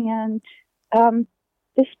 and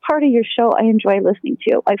this part of your show I enjoy listening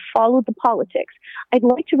to. I follow the politics. I'd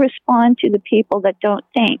like to respond to the people that don't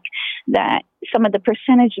think that some of the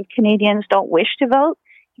percentage of Canadians don't wish to vote.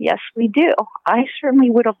 Yes, we do. I certainly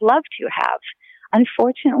would have loved to have.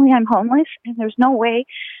 Unfortunately, I'm homeless, and there's no way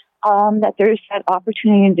that there's that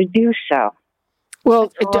opportunity to do so.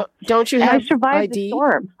 Well, don't you have I survived ID? the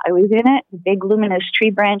storm. I was in it. The big luminous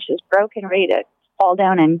tree branches broke and ready to fall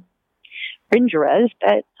down and injure us,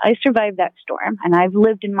 but I survived that storm, and I've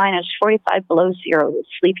lived in minus 45 below zero with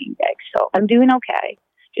sleeping bags, so I'm doing okay.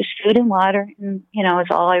 Just food and water, and,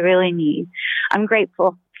 is all I really need. I'm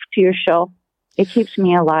grateful to your show. It keeps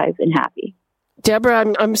me alive and happy.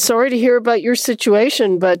 Deborah, I'm sorry to hear about your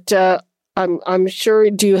situation, but I'm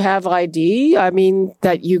sure, do you have ID? I mean,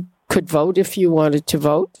 that you could vote if you wanted to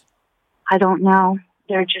vote? I don't know.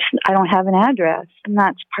 I don't have an address, and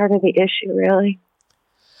that's part of the issue, really.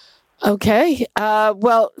 Okay.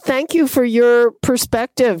 Well, thank you for your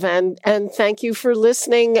perspective, and thank you for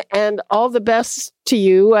listening, and all the best to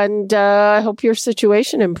you, and I hope your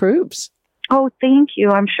situation improves. Oh, thank you.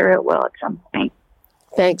 I'm sure it will at some point.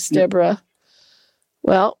 Thanks, Deborah.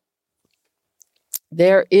 Well,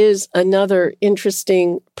 there is another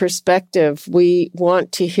interesting perspective. We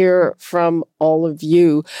want to hear from all of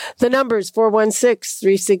you. The number is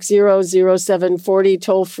 416-360-0740,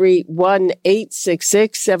 toll free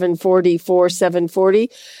 1-866-740-4740.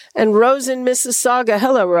 And Rose in Mississauga.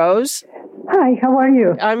 Hello, Rose. Hi, how are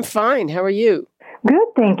you? I'm fine. How are you?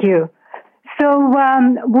 Good, thank you. So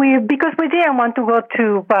because we didn't want to go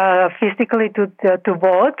to physically to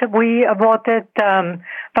vote, we voted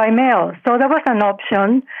by mail. So that was an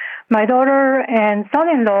option. My daughter and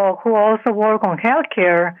son-in-law, who also work on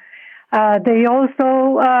healthcare, they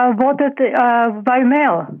also voted by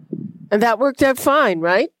mail. And that worked out fine,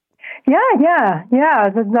 right? Yeah.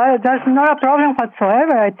 That's not a problem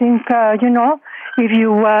whatsoever. I think if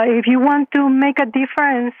you want to make a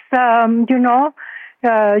difference,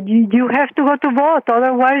 you have to go to vote.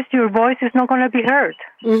 Otherwise, your voice is not going to be heard.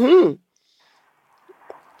 Mm-hmm.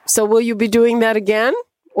 So will you be doing that again?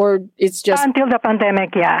 Or it's just... Until the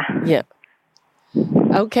pandemic, yeah. Yeah.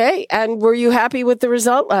 Okay. And were you happy with the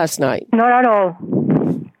result last night? Not at all.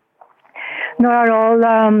 Not at all.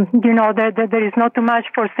 There is not too much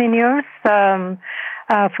for seniors. And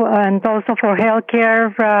also for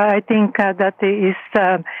healthcare, I think that is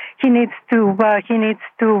he needs to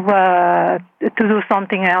do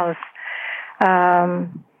something else.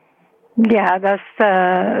 That's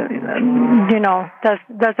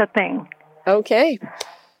that's a thing. Okay,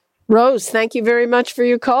 Rose, thank you very much for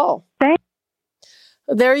your call.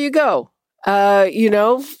 There you go.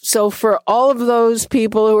 So for all of those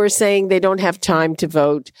people who are saying they don't have time to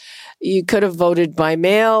vote, you could have voted by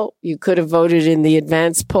mail. You could have voted in the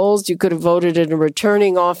advance polls. You could have voted in a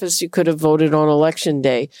returning office. You could have voted on election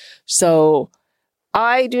day. So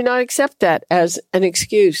I do not accept that as an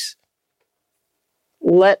excuse.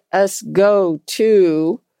 Let us go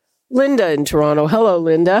to Linda in Toronto. Hello,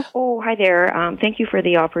 Linda. Oh, hi there. Thank you for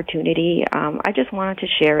the opportunity. I just wanted to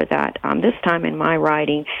share that this time in my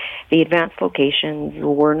riding, the advanced locations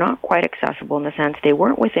were not quite accessible in the sense they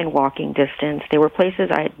weren't within walking distance. They were places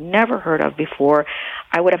I had never heard of before.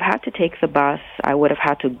 I would have had to take the bus. I would have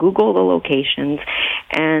had to Google the locations.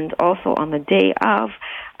 And also on the day of,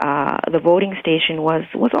 the voting station was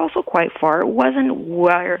also quite far. It wasn't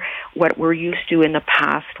what we're used to in the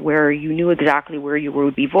past, where you knew exactly where you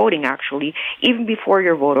would be voting, actually, even before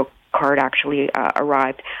your voter card actually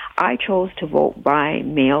arrived. I chose to vote by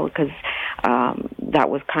mail because that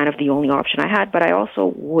was kind of the only option I had. But I also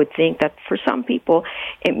would think that for some people,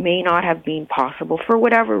 it may not have been possible for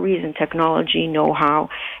whatever reason, technology, know-how,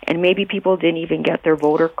 and maybe people didn't even get their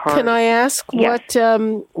voter card. Can I ask Yes.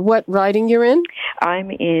 what riding you're in? I'm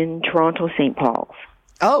in Toronto, St. Paul's.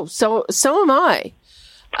 Oh, so am I.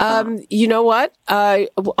 You know what? I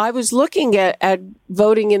was looking at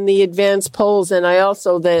voting in the advance polls, and I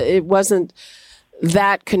also that it wasn't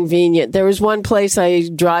that convenient. There was one place I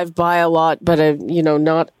drive by a lot, but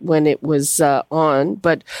not when it was on.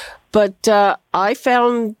 But I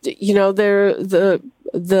found the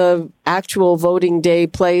actual voting day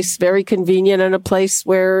place very convenient, and a place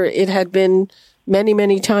where it had been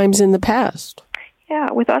many times in the past.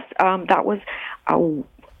 Yeah, with us, that was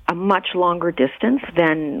a much longer distance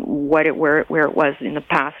than where it was in the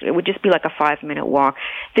past. It would just be like a 5-minute walk.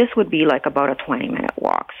 This would be like about a 20-minute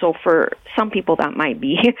walk. So for some people, that might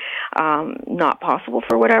be not possible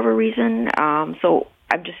for whatever reason. So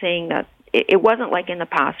I'm just saying that it wasn't like in the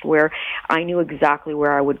past where I knew exactly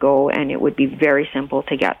where I would go and it would be very simple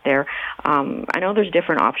to get there. I know there's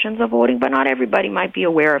different options of voting, but not everybody might be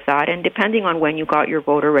aware of that. And depending on when you got your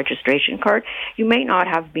voter registration card, you may not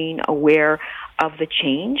have been aware of the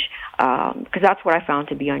change, because that's what I found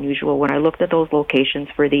to be unusual. When I looked at those locations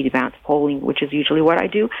for the advanced polling, which is usually what I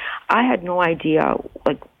do, I had no idea,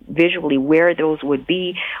 like, visually where those would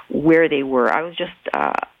be, where they were. I was just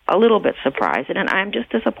a little bit surprised, and I'm just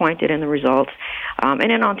disappointed in the results, and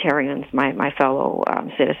in Ontarians, my fellow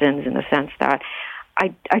citizens, in the sense that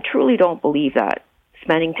I truly don't believe that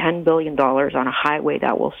spending $10 billion on a highway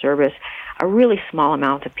that will service a really small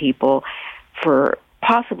amount of people for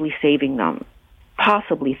possibly saving them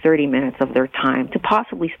possibly 30 minutes of their time to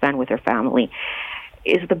possibly spend with their family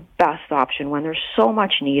is the best option when there's so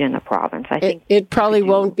much need in the province. I think it probably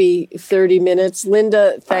won't be 30 minutes.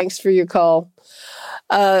 Linda, thanks for your call.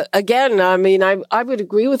 Again, I mean, I would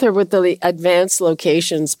agree with her with the advanced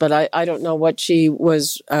locations, but I don't know what she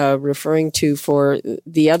was referring to for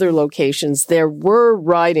the other locations. There were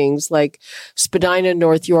ridings like Spadina,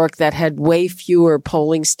 North York, that had way fewer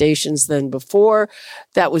polling stations than before.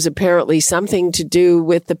 That was apparently something to do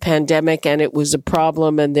with the pandemic, and it was a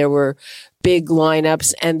problem, and there were big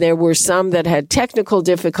lineups, and there were some that had technical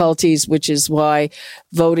difficulties, which is why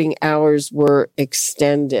voting hours were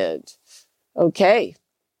extended. Okay.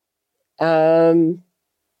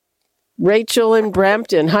 Rachel in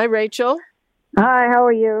Brampton. Hi, Rachel. Hi, how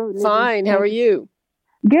are you? Fine. How are you?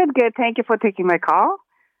 Good, good. Thank you for taking my call.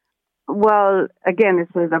 Well, again, this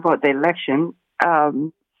is about the election.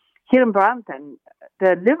 Here in Brampton,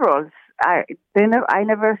 the Liberals, I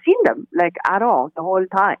never seen them, like, at all, the whole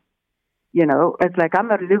time. You know, it's like I'm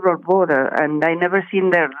a Liberal voter, and I never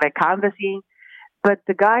seen their, like, canvassing. But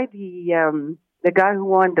the guy who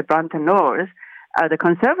won the Brampton North, the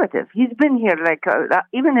Conservative, he's been here, like,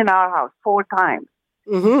 even in our house 4 times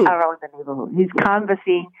around the neighborhood. He's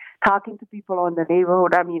canvassing, talking to people on the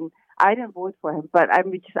neighborhood. I mean, I didn't vote for him, but I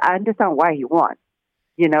understand why he won,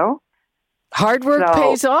 you know? Hard work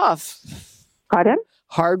pays off. Pardon?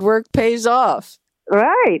 Hard work pays off.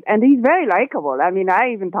 Right. And he's very likable. I mean,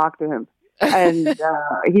 I even talked to him. And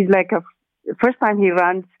he's like, first time he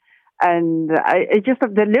runs, and it's just the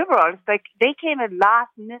Liberals, like, they came at last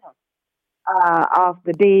minute of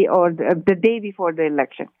the day or the day before the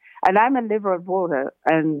election. And I'm a Liberal voter,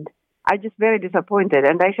 and I'm just very disappointed.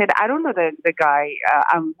 And I said, I don't know the guy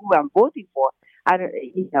who I'm voting for.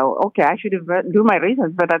 Okay, I should have do my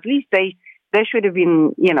research, but at least they should have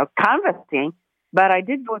been, canvassing. But I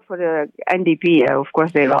did vote for the NDP. Of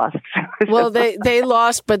course, they lost. Well, they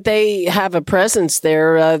lost, but they have a presence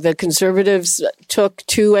there. The Conservatives took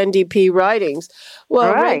 2 NDP ridings.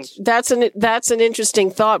 Well, right. That's an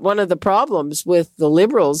interesting thought. One of the problems with the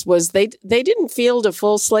Liberals was they didn't field a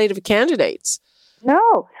full slate of candidates.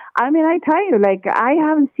 No, I mean, I tell you, like, I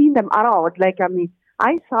haven't seen them at all. Like, I mean,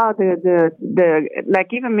 I saw the like,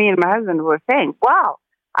 even me and my husband were saying, "Wow,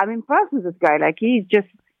 I'm impressed with this guy. Like, he's just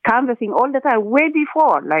canvassing all the time, way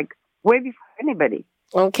before anybody."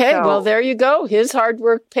 Okay, well, there you go. His hard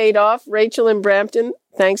work paid off. Rachel in Brampton,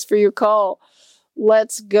 thanks for your call.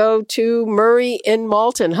 Let's go to Murray in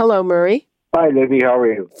Malton. Hello, Murray. Hi, Libby. How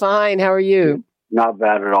are you? Fine. How are you? Not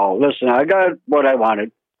bad at all. Listen, I got what I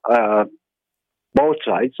wanted. Both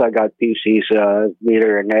sides. I got PC's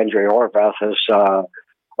leader and Andrea Horwath's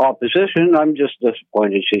opposition. I'm just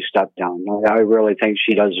disappointed she stepped down. I really think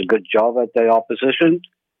she does a good job at the opposition.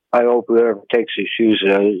 I hope whoever takes his shoes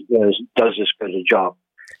does as good a job.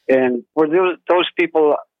 And for those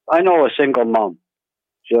people, I know a single mom.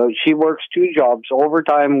 So she works 2 jobs,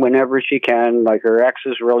 overtime whenever she can. Like, her ex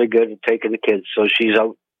is really good at taking the kids, so she's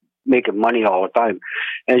out making money all the time.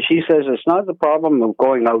 And she says it's not the problem of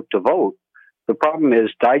going out to vote. The problem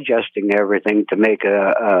is digesting everything to make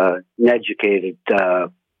an educated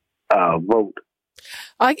vote.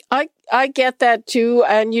 I get that too.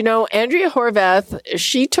 And, Andrea Horwath,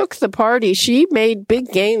 she took the party. She made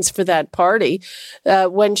big gains for that party.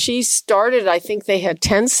 When she started, I think they had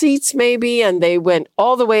 10 seats maybe, and they went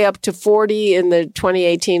all the way up to 40 in the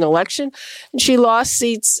 2018 election. And she lost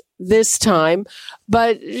seats this time,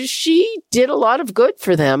 but she did a lot of good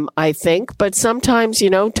for them, I think. But sometimes,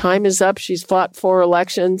 time is up. She's fought 4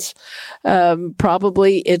 elections.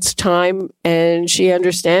 Probably it's time, and she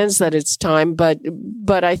understands that it's time. But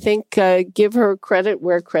I think give her credit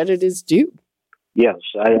where credit is due. Yes,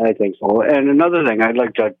 I think so. And another thing, I'd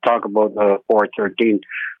like to talk about the 413.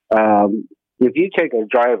 If you take a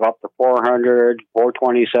drive up to 400,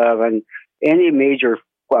 427, any major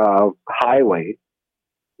highway,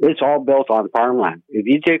 it's all built on farmland. If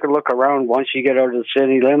you take a look around, once you get out of the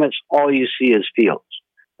city limits, all you see is fields.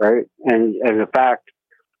 right? And in fact,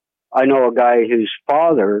 I know a guy whose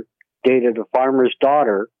father dated a farmer's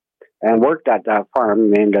daughter and worked at that farm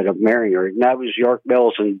and ended up marrying her. And that was York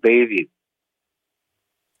Mills in Bayview.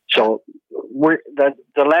 So the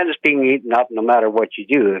land is being eaten up no matter what you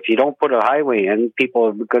do. If you don't put a highway in, people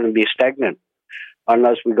are going to be stagnant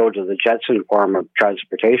unless we go to the Jetson form of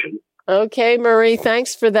transportation. Okay, Murray,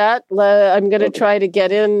 thanks for that. I'm going to try to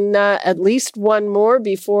get in at least one more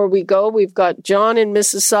before we go. We've got John in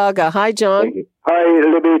Mississauga. Hi, John. Hi,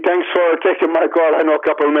 Libby. Thanks for taking my call. I know a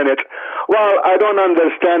couple of minutes. Well, I don't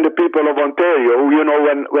understand the people of Ontario. You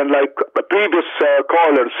know, when like the previous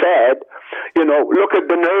caller said, you know, look at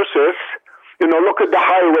the nurses. You know, look at the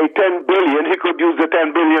highway, 10 billion. He could use the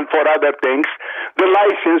 10 billion for other things. The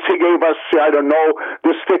license, he gave us, I don't know,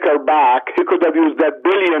 the sticker back. He could have used that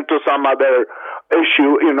billion to some other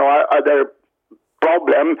issue, you know, other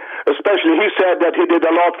problem. Especially, he said that he did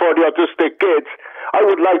a lot for the autistic kids. I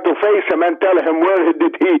would like to face him and tell him where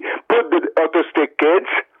did he put the autistic kids,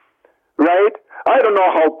 right? I don't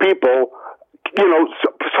know how people, you know,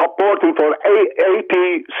 support him for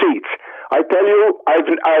 80 seats. I tell you, I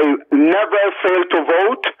never failed to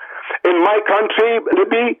vote. In my country,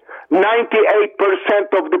 Libby,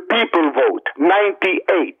 98% of the people vote.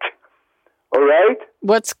 98. All right?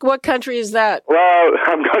 What country is that? Well,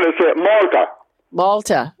 I'm going to say Malta.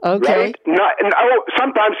 Malta, okay. Right?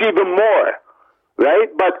 Sometimes even more. Right?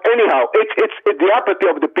 But anyhow, it's the apathy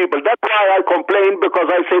of the people. That's why I complain, because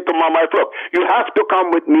I say to my wife, look, you have to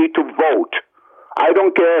come with me to vote. I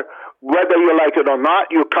don't care whether you like it or not,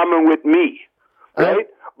 you're coming with me, right?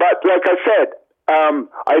 But like I said,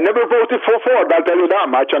 I never voted for Ford, I'll tell you that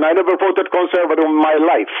much, and I never voted Conservative in my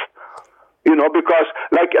life, you know, because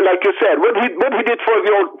like you said, what he did for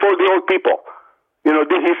the old people, you know,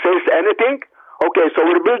 did he say anything? Okay, so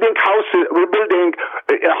we're building houses. We're building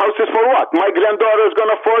houses for what? My granddaughter is going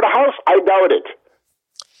to afford a house? I doubt it.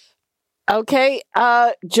 Okay,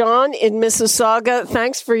 John in Mississauga,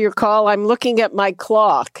 thanks for your call. I'm looking at my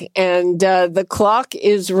clock, and the clock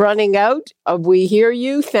is running out. We hear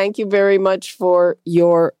you. Thank you very much for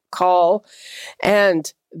your call.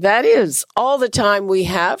 And that is all the time we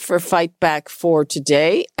have for Fight Back for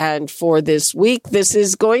today and for this week. This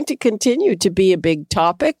is going to continue to be a big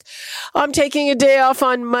topic. I'm taking a day off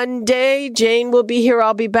on Monday. Jane will be here.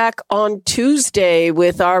 I'll be back on Tuesday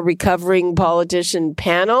with our recovering politician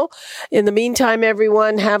panel. In the meantime,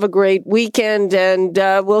 everyone, have a great weekend, and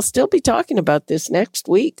we'll still be talking about this next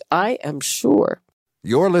week, I am sure.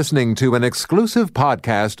 You're listening to an exclusive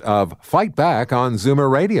podcast of Fight Back on Zoomer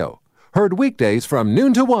Radio. Heard weekdays from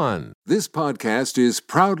noon to 1. This podcast is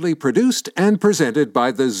proudly produced and presented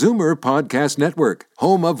by the Zoomer Podcast Network,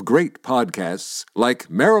 home of great podcasts like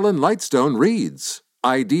Marilyn Lightstone Reads,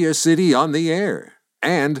 Idea City on the Air,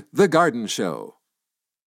 and The Garden Show.